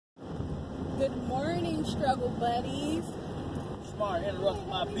Good morning, struggle buddies. Smart interrupting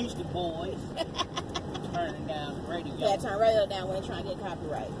my Beastie Boys. Turning down the radio. Yeah, turn radio down when trying to get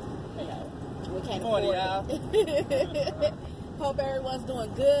copyright. You know, we can't afford it. Hope everyone's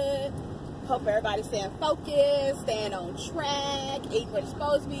doing good. Hope everybody's staying focused, staying on track, eating what you're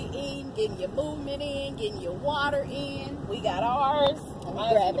supposed to be eating, getting your movement in, getting your water in. We got ours.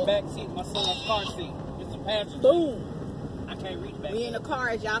 Grab it. Back seat, my son's car seat. Get some passenger. Boom. I can't reach back. We in the car,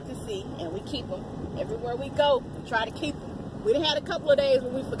 as y'all can see, and we keep them everywhere we go. We try to keep them. We done had a couple of days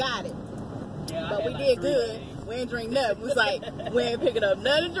when we forgot it, yeah, but we did good. Days. We ain't drink nothing. We was like, we ain't picking up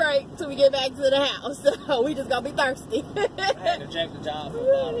nothing to drink till we get back to the house. So we just gonna be thirsty. I had to check the job for a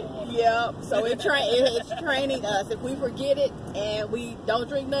bottle of water. Yep. So it's training us. If we forget it and we don't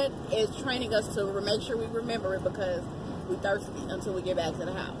drink nothing, it's training us to make sure we remember it because we thirsty until we get back to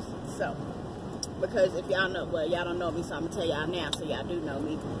the house. So, because if y'all know, well, y'all don't know me, so I'm gonna tell y'all now, so y'all do know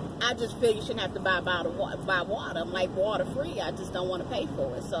me. I just feel you shouldn't have to buy water. I'm like water free. I just don't want to pay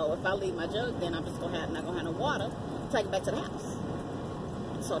for it. So if I leave my jug, then I'm just not gonna have no water. Take it back to the house.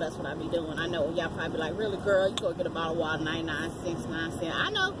 So that's what I be doing. I know y'all probably be like, really, girl, you go get a bottle of water 99.69 cents.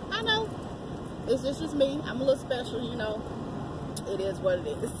 I know. It's just me. I'm a little special, you know. It is what it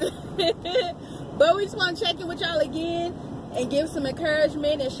is. But we just want to check in with y'all again and give some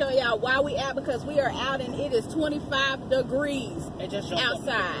encouragement and show y'all why we out, because we are out and it is 25 degrees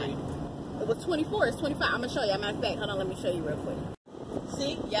outside. It was 24, it's 25. I'm gonna show you. Matter of fact, hold on, let me show you real quick.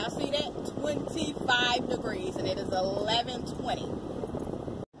 See, y'all see that? 25 degrees and it is 11:20.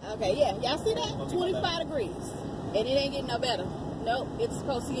 Okay, yeah, y'all see that? 25 degrees. And it ain't getting no better. Nope, it's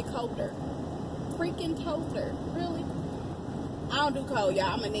supposed to get colder. Freaking colder. Really? I don't do cold, y'all.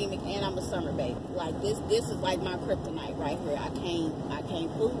 I'm anemic and I'm a summer baby. Like this is like my kryptonite right here. I can't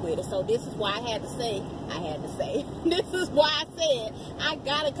fool with it. So this is why I had to say. This is why I said I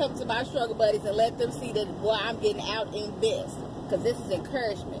gotta come to my struggle buddies and let them see that boy, I'm getting out in this. Because this is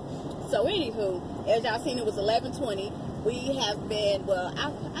encouragement. So anywho, as y'all seen, it was 11:20. We have been, well,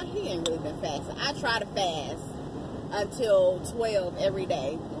 he ain't really been fasting. I try to fast until 12 every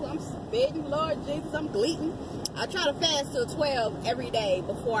day. Ooh, I'm spitting, Lord Jesus, I'm bleating. I try to fast till 12 every day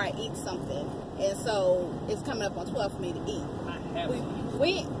before I eat something. And so it's coming up on 12 for me to eat. We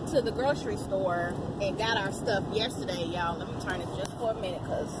went to the grocery store and got our stuff yesterday, y'all. Let me turn it just for a minute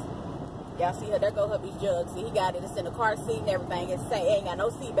because y'all see her, there go hubby's jug. See, he got it. It's in the car seat and everything. It ain't got no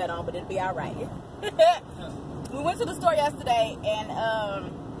seatbelt on, but it'll be all right. We went to the store yesterday and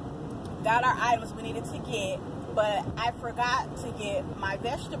got our items we needed to get. But I forgot to get my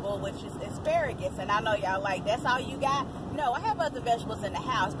vegetable, which is asparagus. And I know y'all like, that's all you got? No, I have other vegetables in the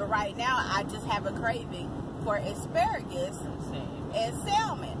house. But right now, I just have a craving for asparagus and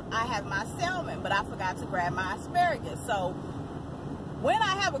salmon. I have my salmon, but I forgot to grab my asparagus. So when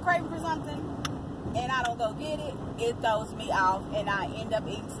I have a craving for something and I don't go get it, it throws me off. And I end up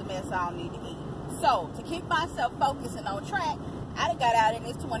eating some mess I don't need to eat. So to keep myself focused and on track, I done got out in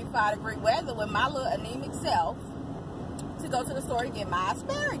this 25 degree weather with my little anemic self to go to the store to get my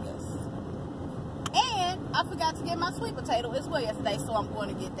asparagus. And I forgot to get my sweet potato as well yesterday, so I'm going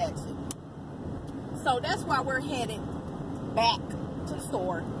to get that too. So that's why we're headed back to the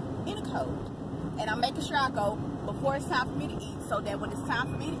store in the cold. And I'm making sure I go before it's time for me to eat, so that when it's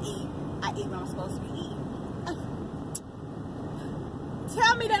time for me to eat, I eat what I'm supposed to be eating.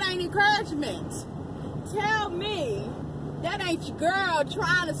 Tell me that ain't encouragement. Tell me that ain't your girl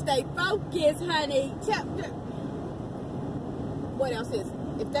trying to stay focused, honey. What else is it?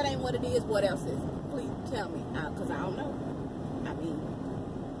 If that ain't what it is, what else is it? Please tell me, because I don't know. I mean,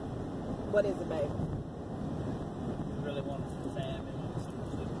 what is it, baby? You really want some salmon and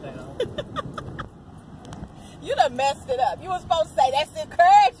some potato? You done messed it up. You were supposed to say that's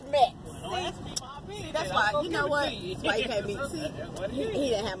encouragement. Well, See, that's why, you know what? That's why you can't be. See, he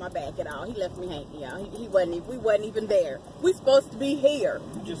didn't have my back at all. He left me hanging, y'all. We wasn't even there. We supposed to be here.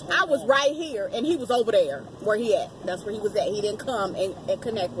 I was right here, and he was over there where he at. That's where he was at. He didn't come and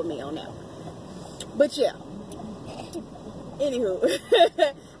connect with me on that one. But yeah. Anywho,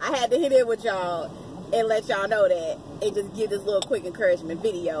 I had to hit it with y'all and let y'all know that and just give this little quick encouragement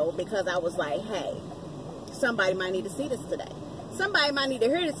video because I was like, hey, somebody might need to see this today. Somebody might need to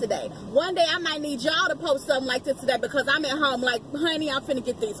hear this today. One day I might need y'all to post something like this today because I'm at home like, honey, I'm finna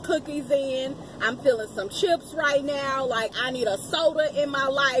get these cookies in. I'm feeling some chips right now. Like, I need a soda in my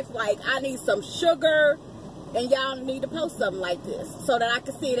life. Like, I need some sugar. And y'all need to post something like this so that I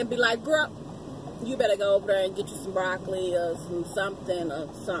can see it and be like, girl, you better go over there and get you some broccoli or some something or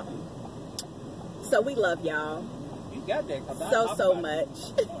something. So we love y'all. You got that. So much.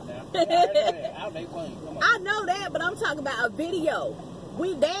 I'll make fun. I know that, but I'm talking about a video.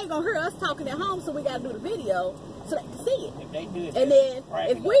 they ain't gonna hear us talking at home, so we gotta do the video so they can see it. If they do it, And then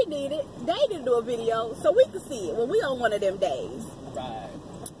if we need it, they need to do a video so we can see it when we on one of them days. Right.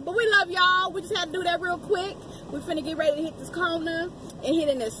 But we love y'all. We just had to do that real quick. We finna get ready to hit this corner and hit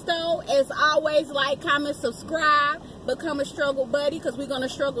in this store. As always, like, comment, subscribe, become a struggle buddy, because we're gonna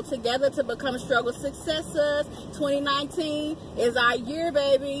struggle together to become struggle successors. 2019 is our year,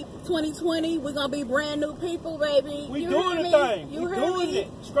 baby. 2020, we're gonna be brand new people, baby. We doing the thing. You we heard doing me? it.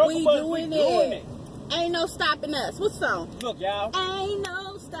 Struggle We buddy, doing we doing it. Ain't no stopping us. What song? Look, y'all. Ain't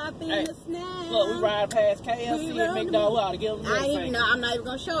no stopping us now. Look, we ride past KFC and McDonald's. I ought to give them the middle finger. I'm not even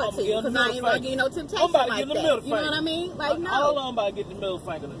gonna show it to you because I ain't gonna give you no temptation I'm about to like give the that. middle You know finger. what I mean? Like, no. All of them about to get the middle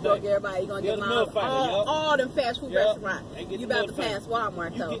finger today. Look, everybody, you gonna get the middle finger, all them fast food restaurants. They get You the about to middle pass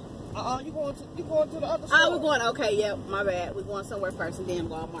Walmart though. You going to the other store. Oh, we're going. Okay, yeah, my bad. We're going somewhere first and then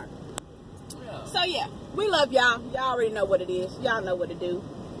Walmart. Yeah. So yeah, we love y'all. Y'all already know what it is. Y'all know what to do.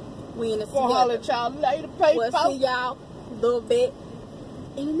 We in this Gonna holler at y'all later, people. We'll see y'all a little bit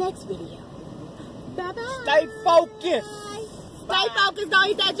in the next video. Bye bye. Stay focused. Stay focused. Don't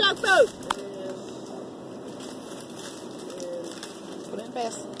eat that junk food. Put it in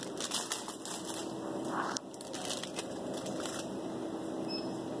best.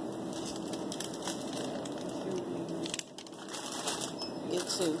 You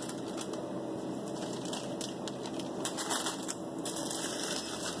too.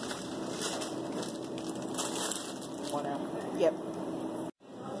 One out. Yep.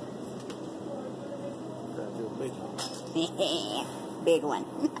 Big one.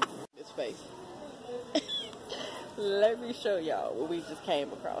 His face. Let me show y'all what we just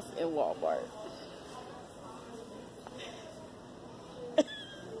came across in Walmart.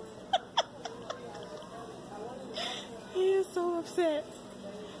 He is so upset.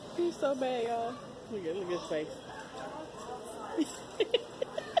 He's so mad, y'all. Look at his face.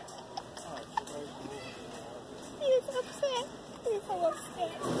 He is upset. He is so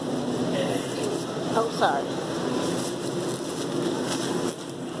upset. Oh, sorry.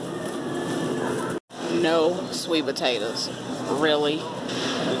 No sweet potatoes. Really?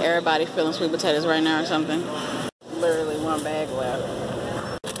 Everybody feeling sweet potatoes right now or something? Literally one bag left.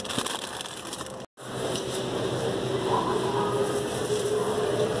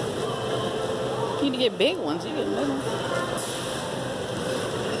 You need to get big ones. You get little ones.